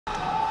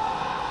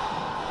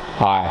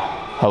Hi,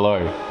 hello,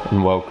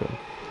 and welcome.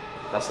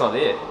 That's not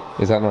it.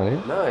 Is that not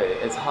it? No,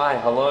 it's hi,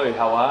 hello,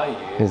 how are you?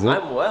 Is it?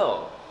 I'm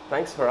well.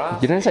 Thanks for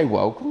asking. You don't say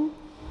welcome?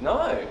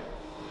 No.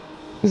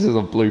 This is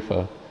a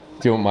blooper.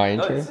 Do you want my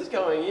No, intro? this is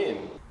going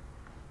in.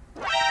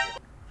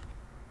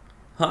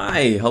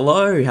 Hi,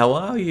 hello, how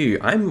are you?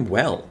 I'm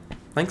well.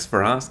 Thanks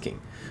for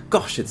asking.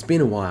 Gosh, it's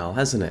been a while,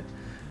 hasn't it?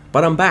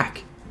 But I'm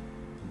back.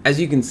 As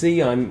you can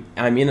see, I'm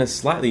in a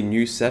slightly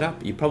new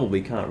setup. You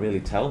probably can't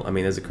really tell. I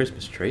mean, there's a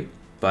Christmas tree,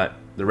 but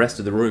the rest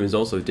of the room is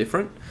also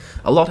different.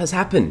 A lot has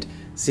happened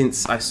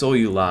since I saw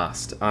you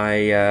last.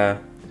 I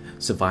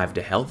survived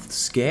a health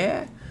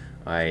scare.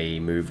 I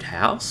moved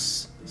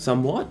house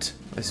somewhat,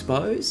 I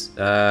suppose.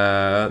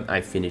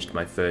 I finished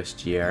my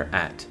first year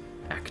at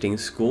acting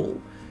school.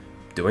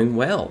 Doing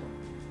well.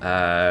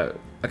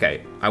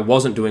 Okay, I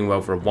wasn't doing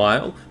well for a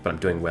while, but I'm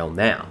doing well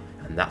now,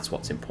 and that's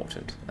what's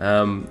important.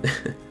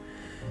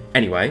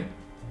 Anyway,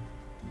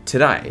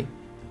 today,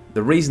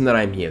 the reason that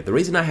I'm here, the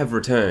reason I have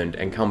returned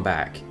and come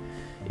back,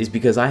 is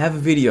because I have a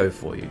video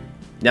for you.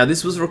 Now,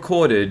 this was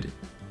recorded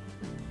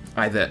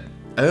either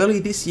early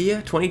this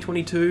year,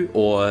 2022,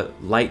 or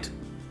late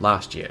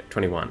last year,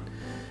 21.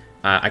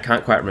 I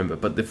can't quite remember,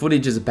 but the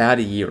footage is about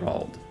a year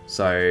old.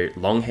 So,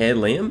 long hair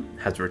Liam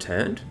has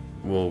returned.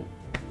 Well,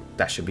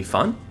 that should be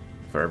fun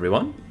for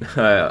everyone.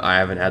 I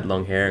haven't had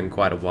long hair in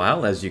quite a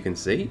while, as you can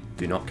see.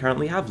 Do not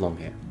currently have long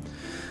hair.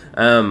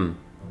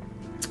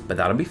 But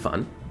that'll be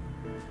fun.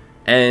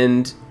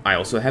 And I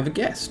also have a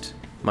guest.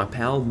 My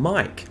pal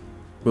Mike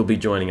will be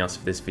joining us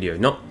for this video.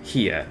 Not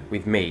here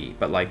with me,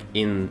 but like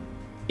in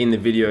the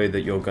video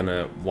that you're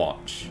gonna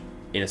watch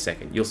in a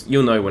second.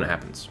 You'll know when it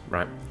happens,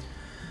 right?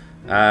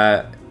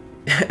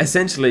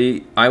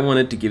 Essentially, I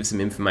wanted to give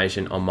some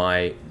information on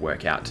my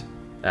workout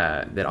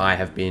that I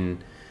have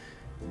been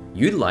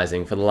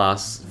utilizing for the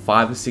last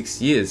 5 or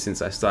 6 years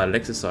since I started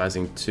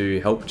exercising to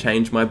help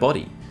change my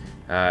body.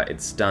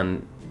 It's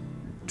done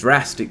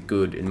drastic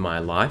good in my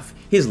life.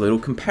 Here's a little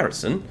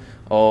comparison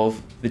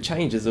of the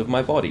changes of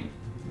my body.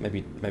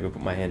 Maybe I'll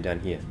put my hand down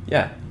here.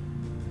 Yeah,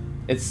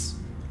 it's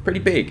pretty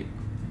big,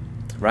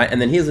 right?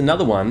 And then here's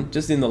another one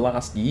just in the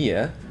last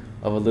year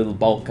of a little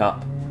bulk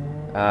up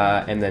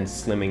and then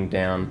slimming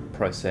down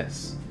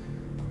process.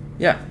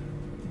 Yeah,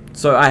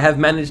 so I have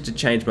managed to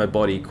change my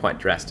body quite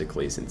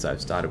drastically since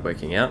I've started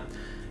working out.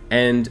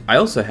 And I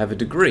also have a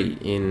degree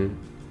in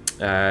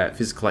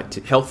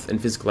health and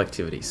physical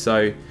activity.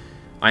 So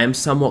I am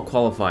somewhat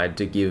qualified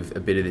to give a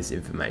bit of this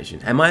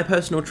information. Am I a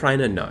personal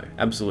trainer? No,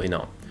 absolutely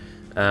not.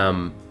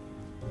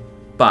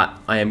 But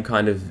I am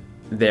kind of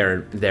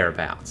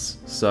thereabouts.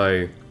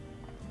 So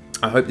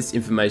I hope this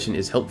information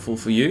is helpful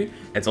for you.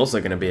 It's also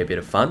going to be a bit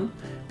of fun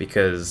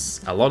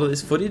because a lot of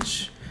this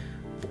footage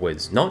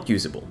was not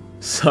usable.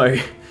 So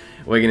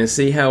we're going to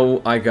see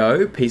how I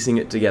go piecing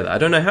it together. I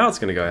don't know how it's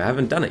going to go. I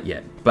haven't done it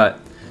yet, but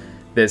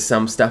there's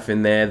some stuff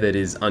in there that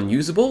is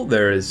unusable.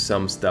 There is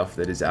some stuff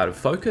that is out of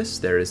focus.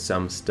 There is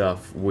some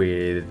stuff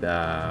with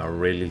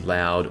really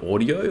loud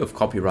audio of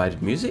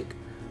copyrighted music.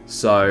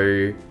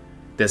 So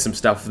there's some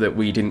stuff that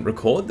we didn't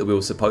record that we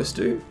were supposed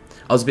to.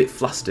 I was a bit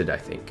flustered, I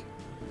think,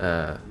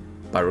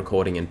 by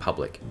recording in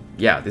public.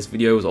 Yeah, this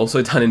video was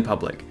also done in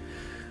public.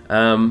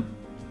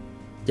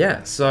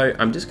 Yeah, so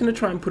I'm just going to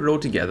try and put it all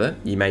together.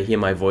 You may hear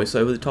my voice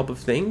over the top of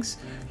things.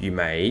 You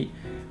may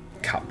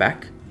cut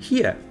back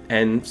here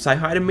and say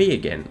hi to me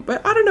again,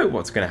 but I don't know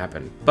what's going to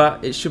happen,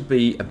 but it should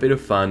be a bit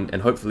of fun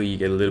and hopefully you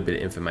get a little bit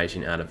of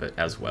information out of it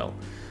as well.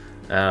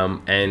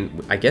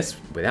 And I guess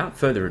without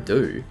further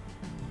ado,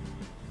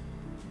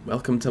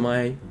 welcome to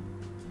my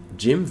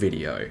gym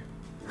video.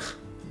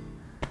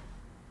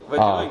 We're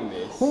doing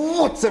this.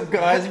 What's up,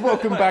 guys?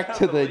 Welcome back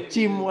to the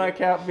gym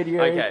workout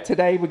video. Okay.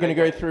 Today we're going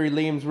to go through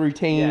Liam's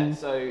routine. Yeah,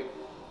 so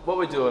what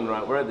we're doing,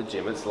 right, we're at the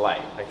gym, it's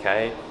late,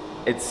 okay?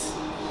 It's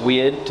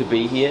weird to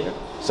be here,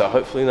 so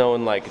hopefully no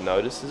one like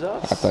notices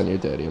us. I've done you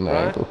dirty on that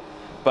ankle.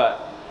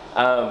 But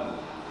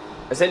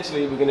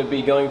essentially we're going to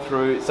be going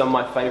through some of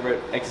my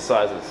favorite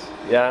exercises.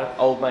 Yeah,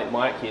 old mate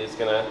Mike here is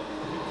going to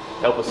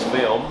help us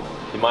film.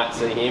 You might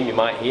see him, you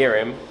might hear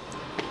him.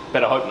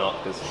 Better hope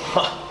not, because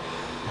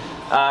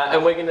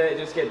and we're going to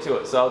just get to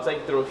it. So I'll take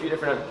you through a few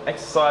different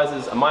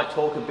exercises. I might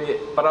talk a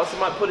bit, but I also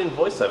might put in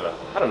voiceover.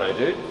 I don't know,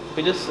 dude.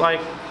 We just like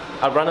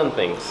are running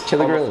things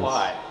Chili on the grills.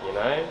 fly, you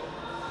know.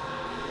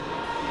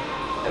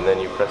 And then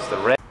you press the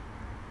red.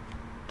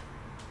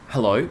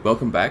 Hello,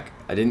 welcome back.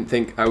 I didn't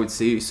think I would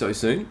see you so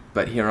soon,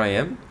 but here I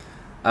am.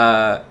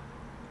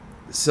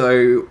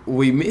 So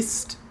we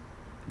missed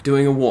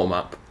doing a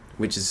warm-up,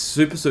 which is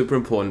super, super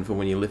important for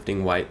when you're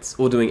lifting weights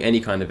or doing any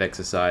kind of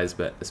exercise,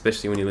 but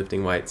especially when you're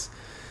lifting weights.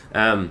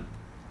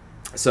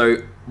 So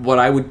what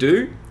I would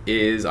do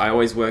is I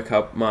always work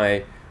up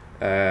my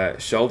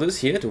shoulders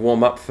here to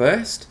warm up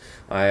first.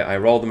 I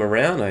roll them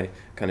around. I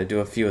kind of do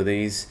a few of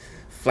these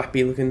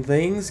flappy looking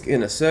things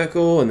in a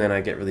circle, and then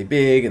I get really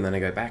big, and then I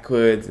go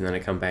backwards, and then I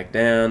come back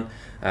down.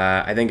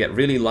 I then get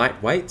really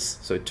light weights,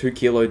 so 2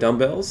 kilo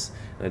dumbbells,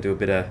 and I do a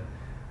bit of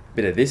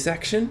this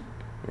action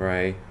where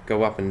I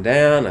go up and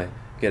down. I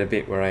get a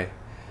bit where I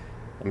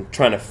I'm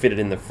trying to fit it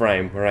in the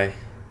frame where I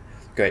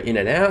go in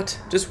and out,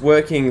 just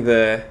working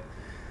the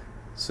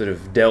sort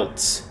of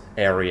delts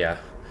area.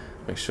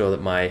 Make sure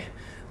that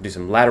do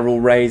some lateral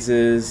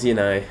raises, you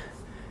know,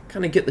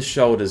 kind of get the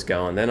shoulders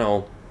going. Then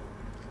I'll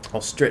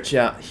stretch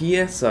out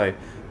here, so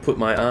put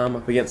my arm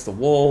up against the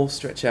wall,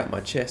 stretch out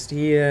my chest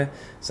here,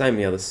 same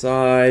the other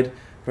side,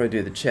 probably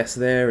do the chest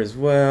there as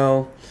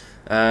well.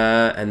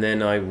 And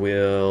then I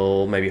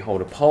will maybe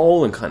hold a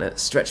pole and kind of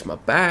stretch my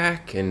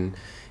back, and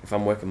if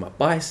I'm working my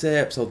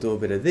biceps, I'll do a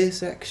bit of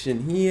this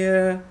action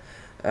here.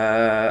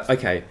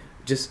 Okay,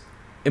 just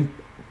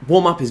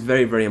warm up is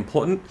very, very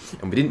important,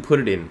 and we didn't put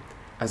it in.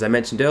 As I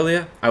mentioned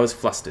earlier, I was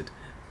flustered.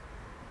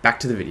 Back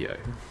to the video.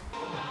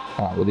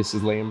 Alright, well this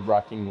is Liam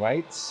racking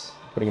weights,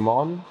 putting them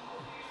on.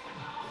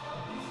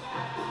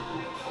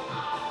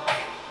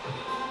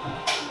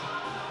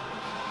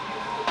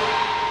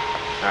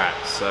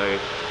 Alright, so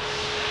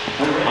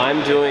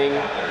I'm doing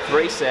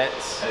 3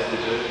 sets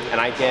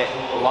and I get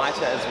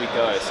lighter as we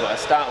go. So I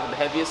start with the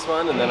heaviest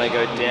one and then I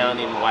go down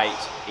in weight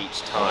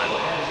each time.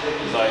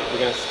 So we're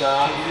going to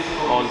start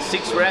on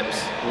 6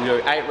 reps, we'll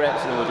do 8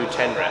 reps and then we'll do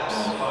 10 reps.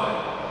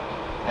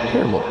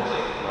 Terrible.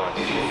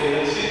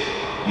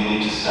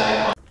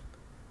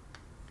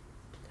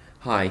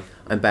 Hi,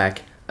 I'm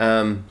back.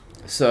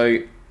 So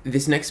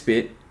this next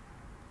bit,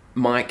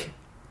 Mike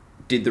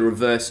did the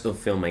reverse of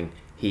filming.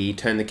 He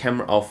turned the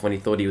camera off when he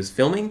thought he was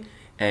filming,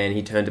 and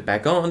he turned it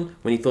back on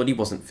when he thought he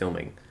wasn't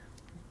filming.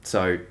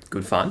 So,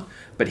 good fun.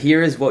 But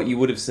here is what you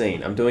would have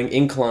seen. I'm doing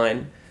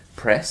incline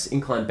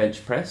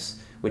bench press,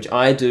 which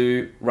I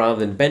do rather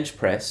than bench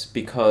press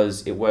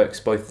because it works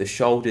both the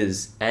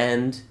shoulders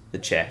and the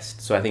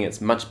chest. So I think it's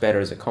much better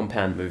as a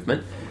compound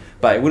movement.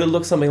 But it would have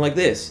looked something like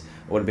this.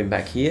 I would have been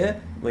back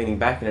here, leaning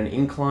back in an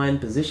incline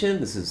position.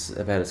 This is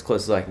about as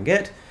close as I can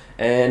get.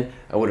 And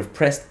I would have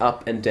pressed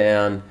up and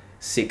down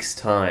 6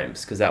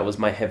 times because that was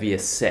my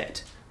heaviest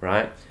set,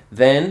 right?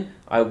 Then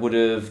I would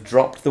have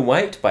dropped the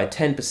weight by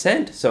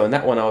 10%. So in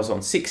that one I was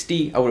on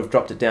 60. I would have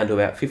dropped it down to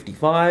about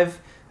 55.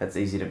 That's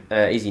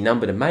easy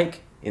number to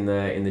make in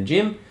the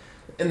gym.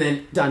 And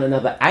then done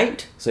another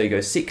 8. So you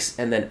go 6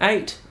 and then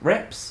 8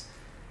 reps.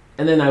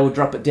 And then I would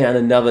drop it down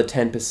another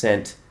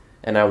 10%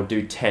 and I would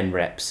do 10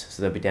 reps.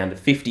 So they'll be down to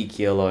 50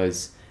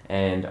 kilos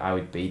and I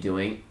would be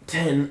doing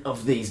 10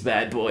 of these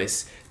bad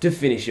boys to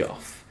finish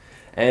off.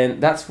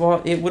 And that's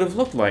what it would have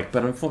looked like,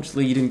 but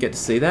unfortunately you didn't get to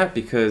see that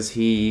because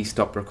he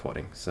stopped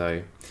recording.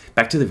 So,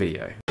 back to the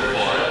video.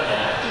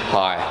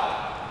 Hi.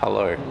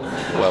 Hello.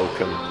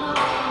 Welcome.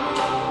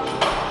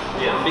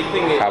 Yeah, the big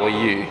thing is... How are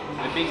you?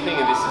 The big thing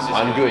of this is just...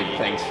 I'm good,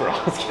 thanks for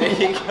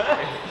asking.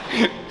 There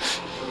you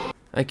go.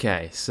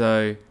 Okay,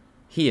 so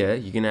here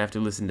you're going to have to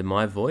listen to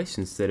my voice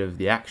instead of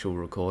the actual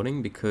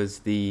recording because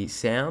the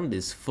sound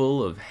is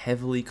full of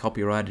heavily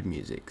copyrighted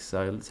music.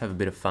 So let's have a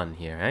bit of fun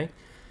here, eh?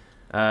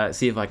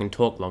 See if I can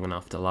talk long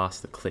enough to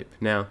last the clip.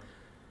 Now,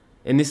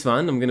 in this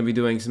one, I'm going to be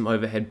doing some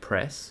overhead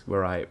press,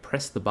 where I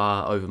press the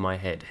bar over my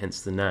head,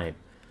 hence the name.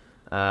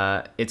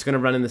 It's going to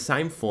run in the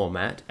same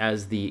format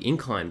as the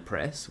incline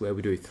press, where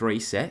we do 3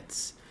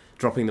 sets,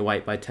 dropping the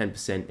weight by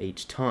 10%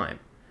 each time.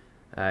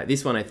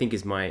 This one I think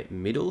is my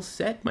middle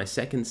set, my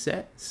second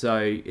set, so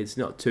it's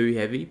not too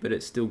heavy, but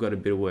it's still got a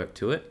bit of work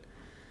to it.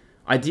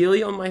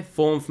 Ideally on my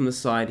form from the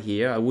side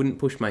here, I wouldn't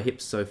push my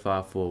hips so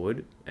far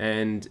forward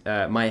and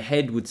my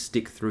head would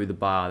stick through the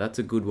bar. That's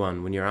a good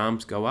one. When your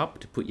arms go up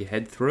to put your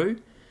head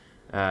through,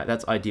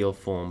 that's ideal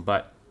form.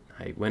 But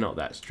hey, we're not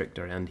that strict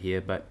around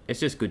here, but it's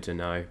just good to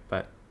know.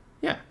 But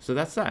yeah, so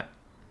that's that.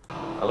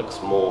 I look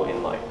small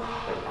in like...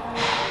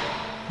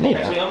 Yeah.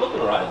 Actually, I'm looking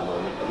alright at the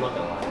moment. I'm not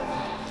gonna lie.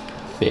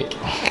 Thick.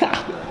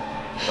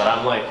 But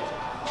I'm like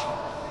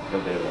a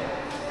bit of a,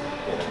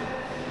 you know.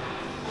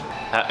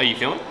 Are you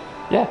filming?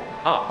 Yeah.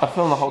 Oh. I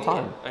filmed the whole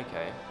time.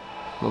 Okay.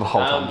 Not the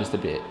whole time, just a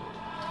bit.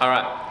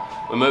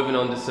 Alright, we're moving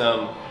on to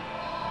some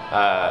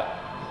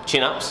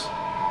chin-ups.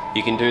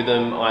 You can do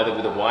them either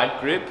with a wide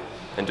grip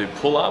and do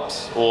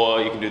pull-ups,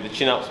 or you can do the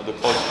chin-ups with a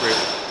close grip,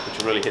 which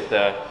will really hit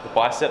the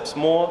biceps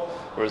more,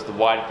 whereas the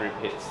wide grip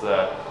hits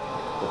the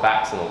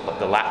backs and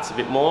the lats a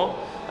bit more.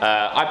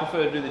 I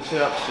prefer to do the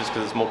chin-ups just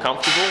because it's more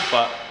comfortable,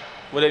 but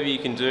whatever you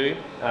can do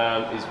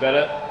is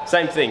better.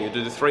 Same thing, you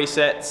do the 3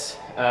 sets,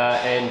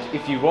 and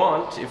if you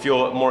want, if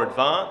you're more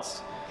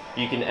advanced,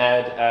 you can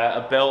add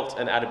a belt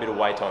and add a bit of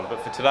weight on. But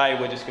for today,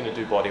 we're just going to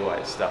do body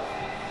weight stuff.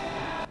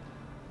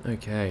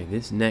 Okay,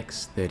 this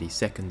next 30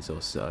 seconds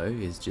or so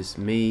is just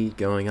me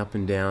going up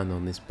and down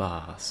on this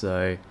bar.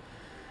 So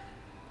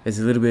it's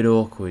a little bit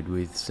awkward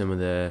with some of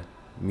the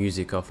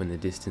music off in the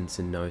distance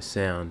and no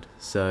sound.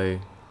 So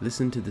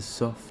listen to the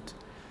soft,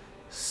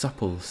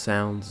 supple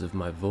sounds of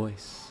my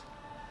voice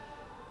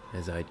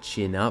as I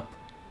chin up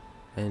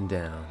and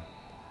down,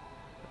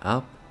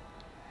 up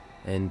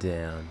and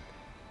down,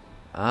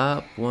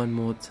 up one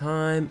more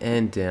time,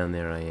 and down.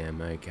 There I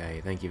am.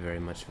 Okay, thank you very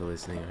much for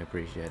listening. I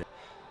appreciate it.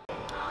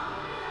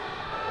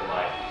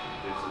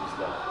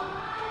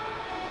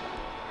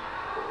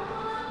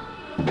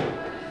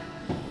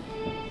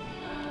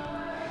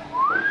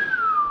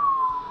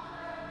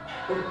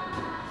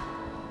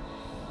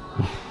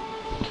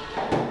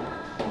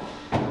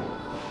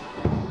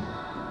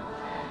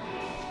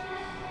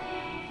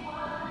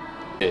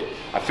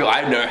 feel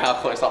I know how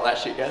close up that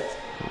shit gets.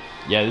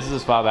 Yeah, this is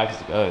as far back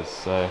as it goes,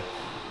 so.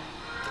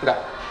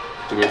 Okay.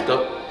 Do we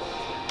stop?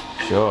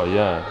 Sure,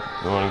 yeah.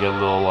 You want to get a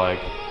little, like,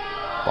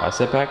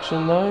 bicep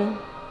action, though?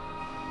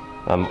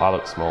 I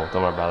look small,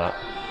 don't worry about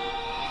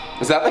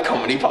that. Is that the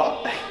comedy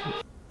part?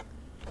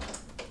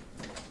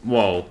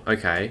 Whoa,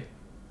 okay.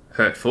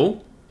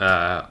 Hurtful,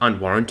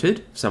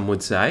 unwarranted, some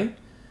would say.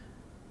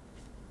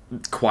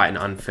 Quite an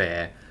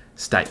unfair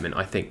statement.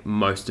 I think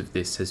most of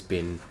this has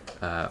been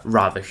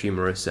rather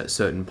humorous at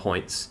certain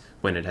points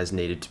when it has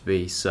needed to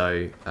be,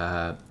 so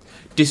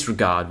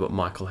disregard what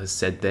Michael has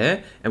said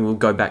there, and we'll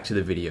go back to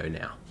the video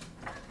now.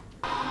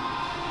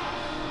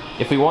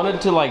 If we wanted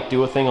to, like,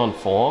 do a thing on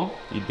form,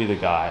 you'd be the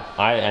guy.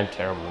 I am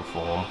terrible at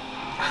form.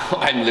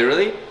 I'm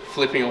literally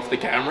flipping off the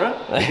camera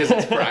because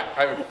it's I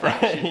have a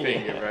fractured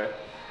finger, bro.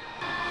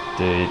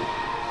 Dude,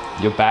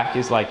 your back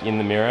is, like, in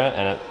the mirror,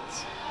 and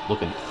it's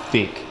looking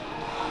thick.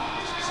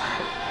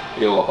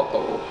 Actually,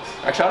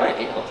 I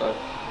don't eat all the time.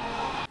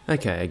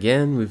 Okay,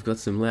 again, we've got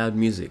some loud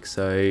music,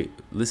 so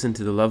listen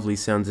to the lovely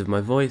sounds of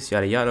my voice,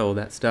 yada yada, all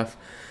that stuff.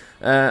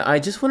 I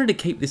just wanted to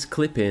keep this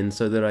clip in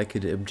so that I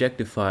could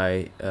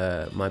objectify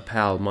my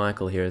pal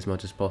Michael here as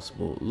much as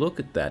possible. Look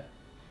at that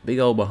big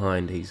old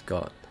behind he's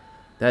got.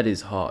 That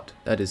is hot.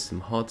 That is some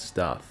hot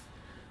stuff.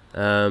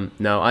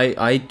 Now,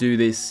 I do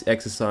this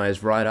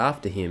exercise right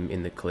after him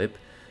in the clip,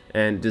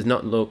 and it does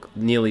not look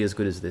nearly as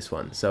good as this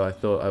one. So I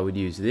thought I would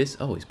use this.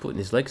 Oh, he's putting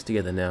his legs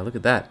together now. Look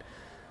at that.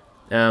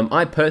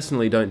 I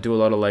personally don't do a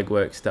lot of leg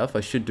work stuff.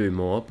 I should do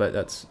more, but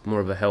that's more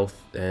of a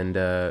health and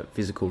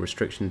physical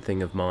restriction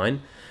thing of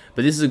mine.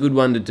 But this is a good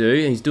one to do.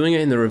 He's doing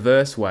it in the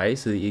reverse way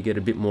so that you get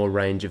a bit more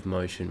range of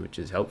motion, which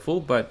is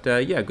helpful. But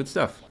yeah, good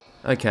stuff.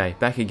 Okay,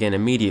 back again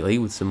immediately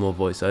with some more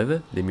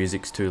voiceover. The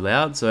music's too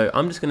loud, so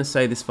I'm just going to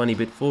say this funny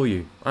bit for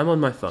you. I'm on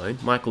my phone.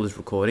 Michael is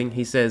recording.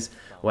 He says,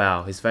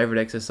 wow, his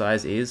favourite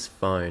exercise is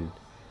phone.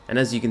 And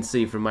as you can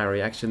see from my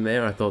reaction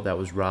there, I thought that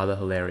was rather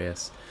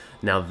hilarious.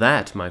 Now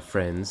that, my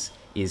friends,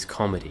 is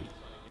comedy.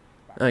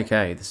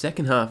 Okay, the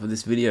second half of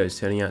this video is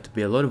turning out to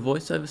be a lot of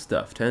voiceover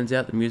stuff. Turns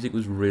out the music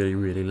was really,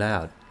 really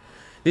loud.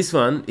 This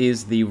one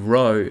is the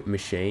row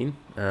machine.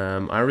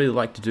 I really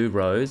like to do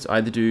rows.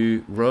 Either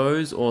do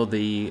rows or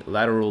the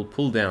lateral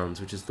pull downs,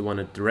 which is the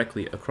one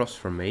directly across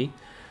from me.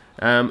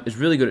 It's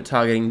really good at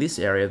targeting this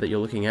area that you're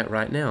looking at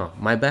right now.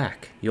 My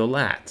back, your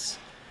lats.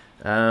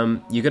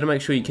 You got to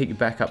make sure you keep your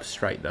back up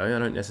straight though. I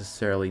don't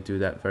necessarily do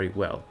that very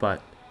well,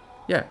 but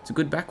yeah, it's a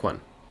good back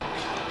one.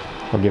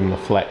 I'll give him a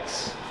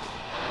flex.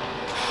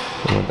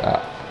 Look at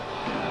that.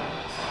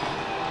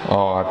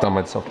 Oh, I've done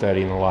myself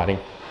dirty in the lighting.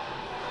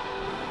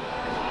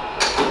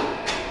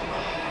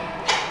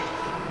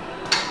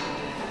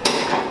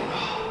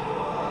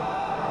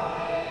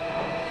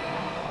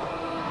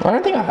 I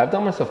don't think I have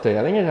done myself dirty.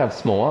 I think I have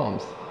small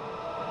arms.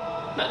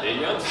 No, dude,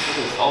 your arms are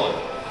looking solid.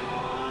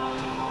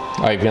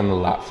 Oh, you've done the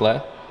lat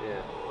flare?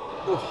 Yeah.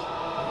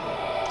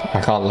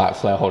 I can't lat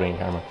flare holding a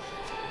camera.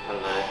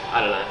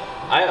 I don't know.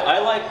 I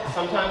like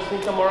sometimes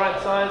think I'm alright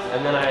size,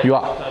 and then I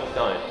sometimes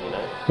don't, you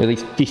know? You're at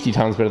least 50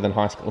 times better than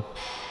high school.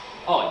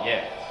 Oh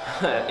yeah.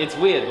 It's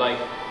weird, like,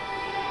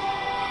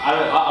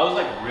 I was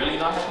like really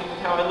not happy with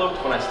how I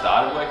looked when I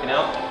started working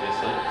out,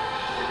 obviously.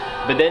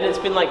 But then it's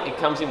been like, it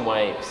comes in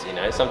waves, you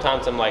know?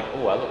 Sometimes I'm like,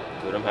 oh, I look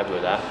good, I'm happy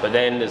with that. But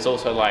then there's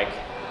also like,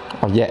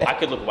 oh yeah, I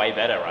could look way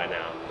better right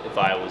now if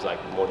I was like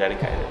more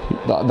dedicated.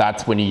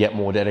 That's when you get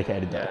more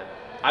dedicated though. Yeah.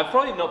 I've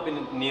probably not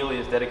been nearly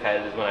as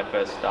dedicated as when I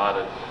first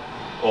started,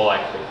 or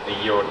like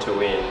a year or two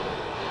in.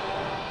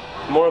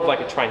 More of like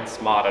a train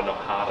smarter, not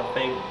harder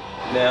thing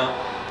now,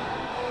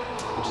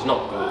 which is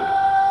not good,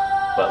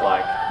 but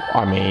like...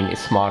 I mean,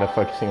 it's smarter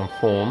focusing on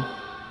form,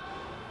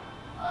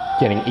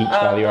 getting each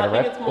value out of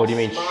rep, or do you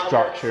mean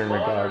structure in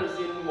regard,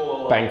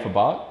 like, bang for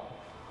buck?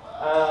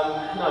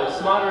 No,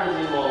 smarter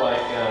is in more like...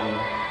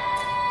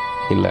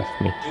 He left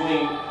me.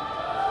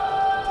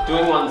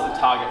 Doing ones that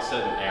target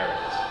certain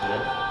areas, you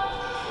know?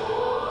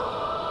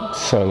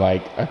 So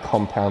like a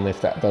compound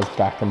lift that does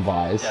back and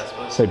buys.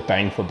 Yeah, so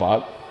bang for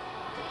buck.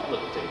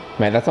 Look, dude.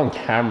 Mate, that's on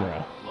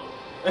camera.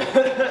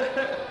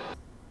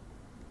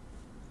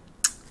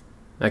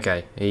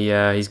 Okay,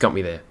 he's got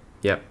me there.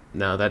 Yep,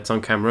 now that's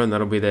on camera and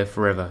that'll be there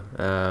forever.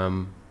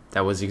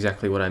 That was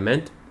exactly what I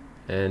meant,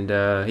 and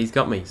he's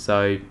got me.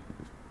 So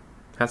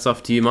hats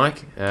off to you,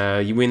 Mike.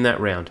 You win that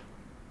round.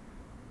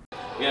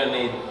 We don't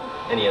need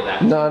any of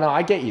that. No,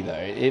 I get you though.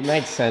 It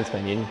makes sense,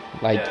 man.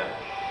 Like, Yeah.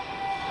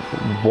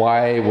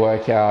 why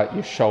work out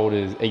your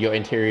shoulders, your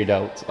anterior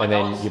delts, and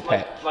then your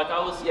pec? Like I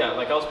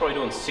was probably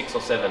doing 6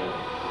 or 7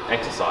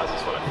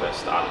 exercises when I first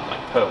started,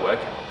 like per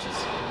workout, which is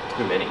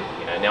too many.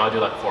 You know, now I do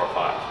like 4 or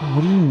 5.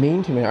 What do you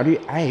mean to me? I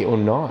do 8 or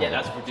 9. Yeah,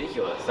 that's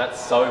ridiculous. That's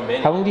so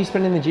many. How long do you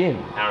spend in the gym?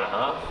 Hour and a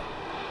half.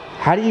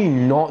 How do you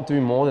not do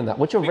more than that?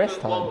 What's your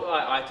rest time? Well,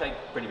 I take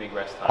pretty big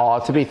rest time.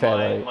 Oh, to be fair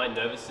though, my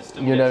nervous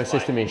system. your nervous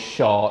system is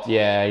shot.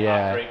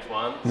 Yeah. After each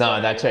one. No,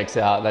 so, that checks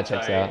out. That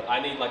checks out. I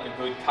need like a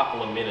good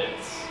couple of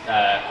minutes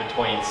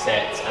between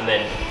sets, and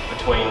then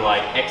between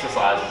like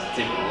exercises, it's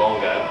even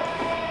longer.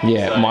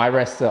 Yeah, so, my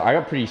rest. I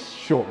got pretty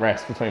short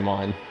rest between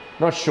mine.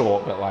 Not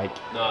short, but like.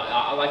 No,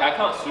 I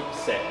can't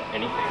superset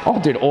anything.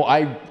 Oh, dude, or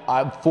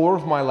I 4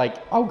 of my like,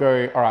 I'll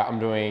go, all right, I'm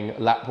doing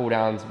lat pull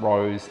downs,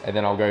 rows, and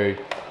then I'll go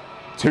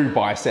 2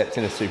 biceps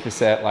in a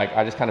superset. Like,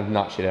 I just kind of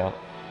nut shit out.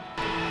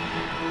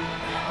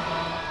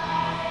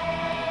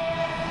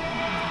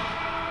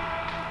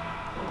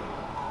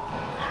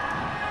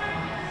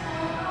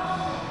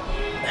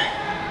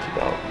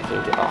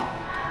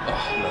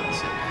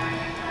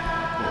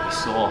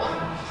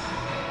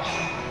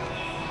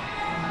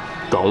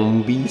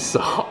 Don't be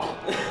sore.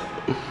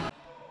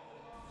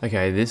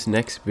 Okay, this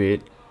next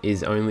bit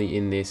is only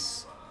in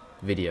this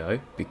video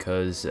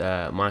because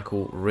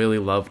Michael really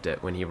loved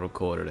it when he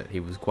recorded it. He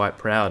was quite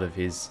proud of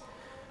his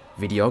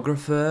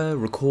videographer,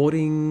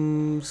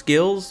 recording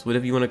skills,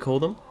 whatever you want to call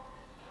them.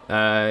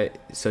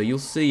 So you'll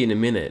see in a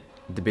minute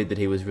the bit that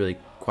he was really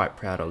quite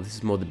proud of. This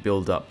is more the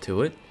build up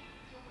to it.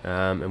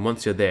 And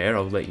once you're there,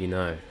 I'll let you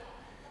know.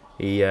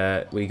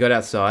 We got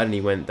outside and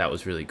he went, that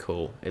was really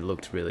cool. It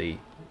looked really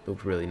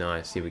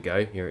nice. Here we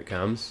go. Here it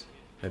comes.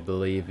 I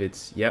believe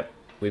it's, yep,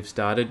 we've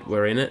started.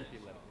 We're in it.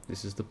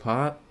 This is the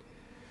part.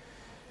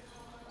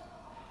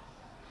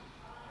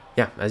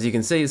 Yeah, as you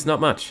can see, it's not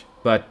much.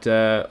 But,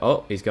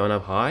 oh, he's going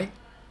up high.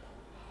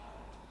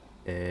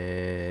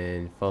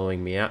 And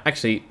following me out.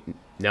 Actually,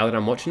 now that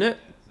I'm watching it,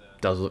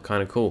 does look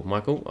kind of cool.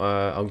 Michael,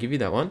 I'll give you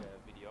that one.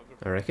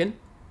 I reckon.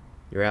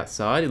 You're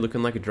outside. You're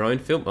looking like a drone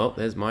film. Oh,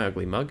 there's my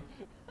ugly mug.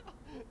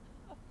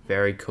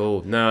 Very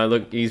cool. No,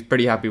 look, he's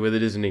pretty happy with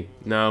it, isn't he?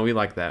 No, we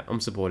like that. I'm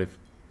supportive.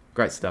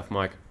 Great stuff,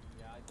 Mike.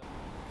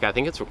 Okay, I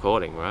think it's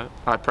recording, right?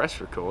 I press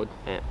record.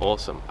 Yeah,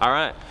 awesome. All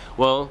right.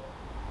 Well,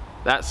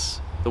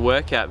 that's the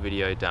workout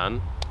video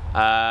done.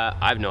 I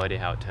have no idea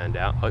how it turned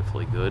out.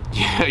 Hopefully good.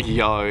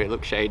 Yo, it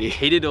looks shady.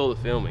 He did all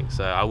the filming,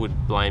 so I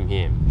would blame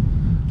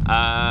him.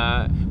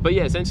 But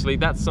yeah, essentially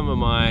that's some of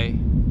my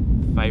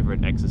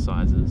favorite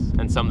exercises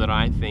and some that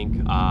I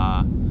think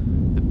are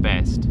the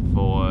best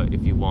for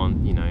if you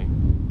want, you know,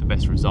 the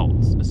best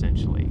results,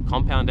 essentially.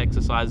 Compound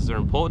exercises are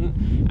important,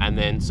 and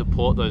then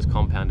support those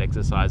compound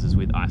exercises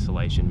with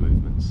isolation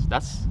movements.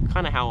 That's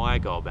kind of how I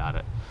go about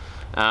it.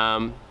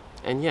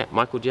 And yeah,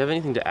 Michael, do you have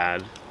anything to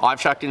add? I've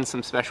chucked in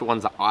some special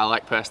ones that I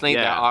like personally.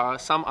 Yeah.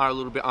 Some are a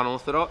little bit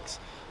unorthodox,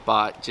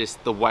 but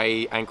just the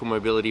way ankle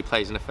mobility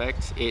plays an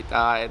effect,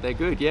 they're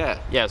good, yeah.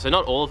 Yeah, so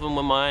not all of them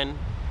were mine.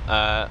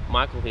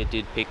 Michael here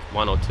did pick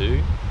one or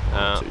two,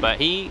 but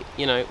he,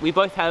 you know, we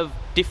both have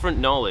different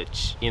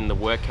knowledge in the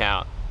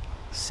workout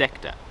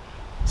sector.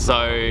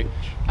 So, you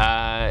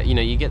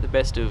know, you get the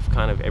best of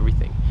kind of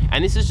everything.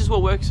 And this is just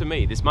what works for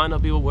me. This might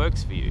not be what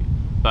works for you,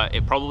 but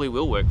it probably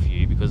will work for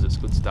you because it's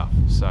good stuff.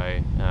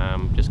 So,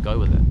 just go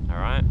with it, all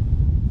right?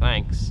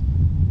 Thanks.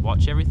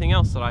 Watch everything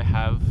else that I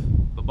have.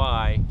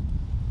 Bye-bye.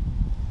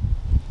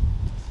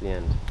 That's the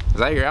end. Is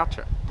that your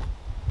outro?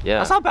 Yeah.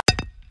 That's not bad.